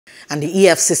And the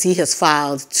EFCC has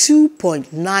filed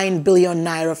 2.9 billion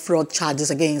naira fraud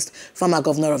charges against former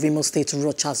Governor of Imo State,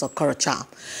 Rochas Okorocha.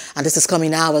 And this is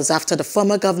coming hours after the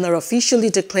former governor officially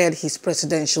declared his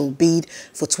presidential bid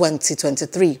for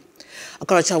 2023.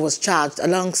 Okorocha was charged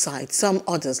alongside some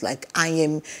others like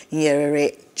Ayem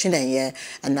Nyerere Chinenye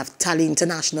and Naftali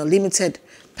International Limited,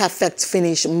 Perfect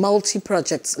Finish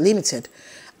Multi-Projects Limited.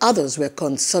 Others were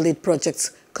Consolid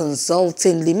Projects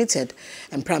Consulting Limited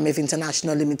and Primitive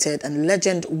International Limited and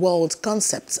Legend World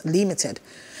Concepts Limited.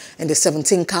 In the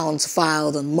 17 counts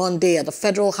filed on Monday at the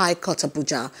Federal High Court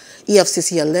Abuja,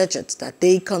 EFCC alleged that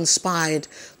they conspired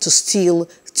to steal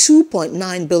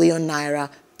 2.9 billion naira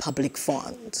public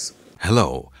funds.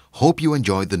 Hello, hope you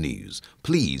enjoyed the news.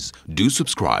 Please do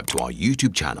subscribe to our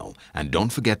YouTube channel and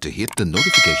don't forget to hit the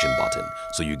notification button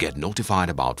so you get notified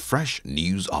about fresh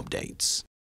news updates.